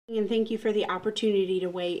And thank you for the opportunity to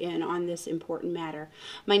weigh in on this important matter.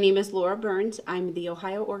 My name is Laura Burns. I'm the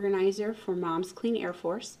Ohio organizer for Moms Clean Air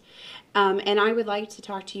Force, and I would like to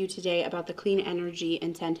talk to you today about the Clean Energy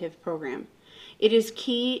Incentive Program. It is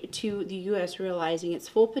key to the U.S. realizing its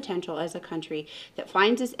full potential as a country that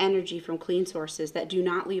finds its energy from clean sources that do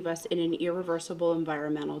not leave us in an irreversible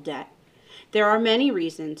environmental debt. There are many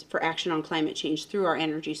reasons for action on climate change through our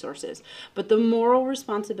energy sources, but the moral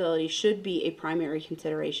responsibility should be a primary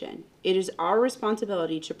consideration. It is our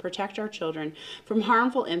responsibility to protect our children from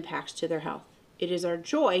harmful impacts to their health. It is our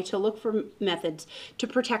joy to look for methods to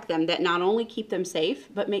protect them that not only keep them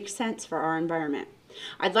safe, but make sense for our environment.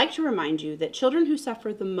 I'd like to remind you that children who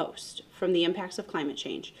suffer the most from the impacts of climate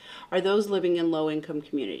change are those living in low-income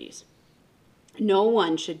communities. No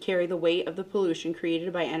one should carry the weight of the pollution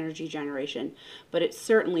created by energy generation, but it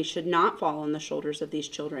certainly should not fall on the shoulders of these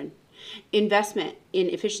children. Investment in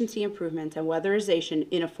efficiency improvements and weatherization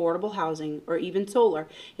in affordable housing or even solar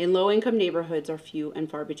in low-income neighborhoods are few and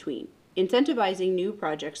far between. Incentivizing new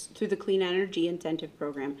projects through the Clean Energy Incentive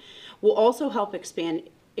Program will also help expand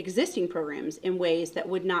existing programs in ways that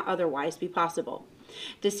would not otherwise be possible.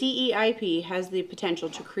 The CEIP has the potential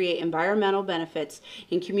to create environmental benefits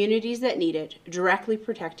in communities that need it, directly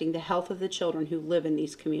protecting the health of the children who live in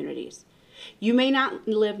these communities. You may not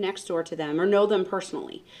live next door to them or know them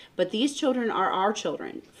personally, but these children are our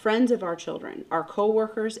children, friends of our children, our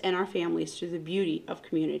co-workers, and our families through the beauty of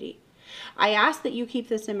community. I ask that you keep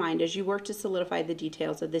this in mind as you work to solidify the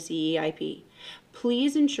details of the CEIP.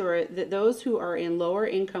 Please ensure that those who are in lower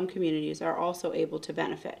income communities are also able to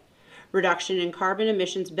benefit. Reduction in carbon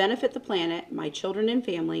emissions benefit the planet, my children and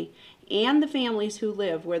family, and the families who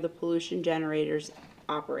live where the pollution generators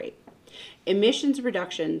operate. Emissions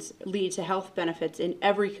reductions lead to health benefits in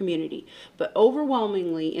every community, but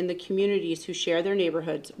overwhelmingly in the communities who share their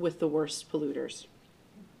neighborhoods with the worst polluters.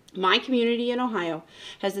 My community in Ohio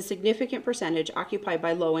has a significant percentage occupied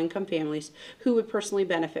by low-income families who would personally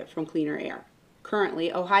benefit from cleaner air.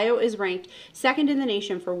 Currently, Ohio is ranked second in the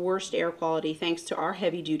nation for worst air quality thanks to our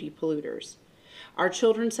heavy-duty polluters. Our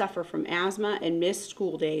children suffer from asthma and missed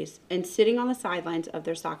school days and sitting on the sidelines of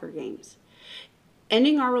their soccer games.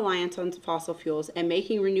 Ending our reliance on fossil fuels and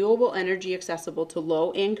making renewable energy accessible to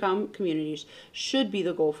low-income communities should be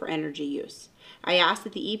the goal for energy use. I ask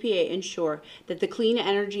that the EPA ensure that the Clean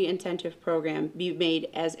Energy Incentive Program be made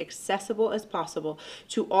as accessible as possible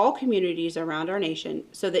to all communities around our nation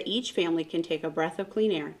so that each family can take a breath of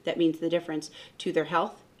clean air that means the difference to their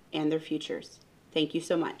health and their futures. Thank you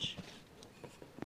so much.